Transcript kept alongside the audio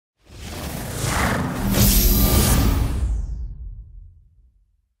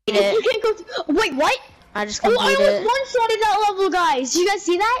Wait, what? I just Oh, I completed was it. one-shotted that level, guys. You guys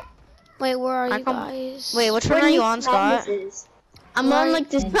see that? Wait, where are you guys? Wait, which one are you on, Scott? I'm Where on like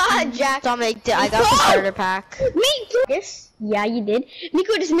this. Jack. Dominic, I got the starter pack. Me too. Yes. Yeah, you did.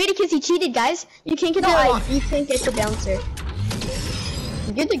 Nico just made it because he cheated, guys. You can't get you can't get the bouncer.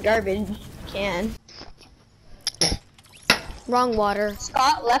 Get the garbage. You can. Wrong water.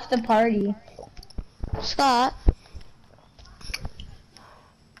 Scott left the party. Scott.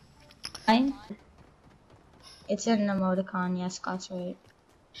 Fine. It's an emoticon. Yeah, Scott's right.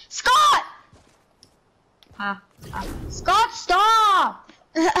 Scott! Scott, stop!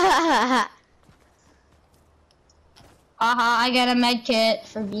 Haha, I got a med kit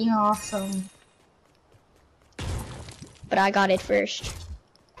for being awesome. But I got it first.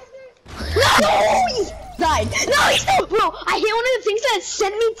 No! He died! No, he's not! Bro, I hit one of the things that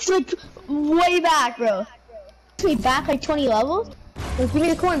sent me to, like, way back, bro. Me back like 20 levels? Bro, give me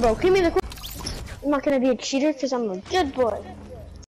the coin, bro. Give me the coin. I'm not gonna be a cheater because I'm a good boy.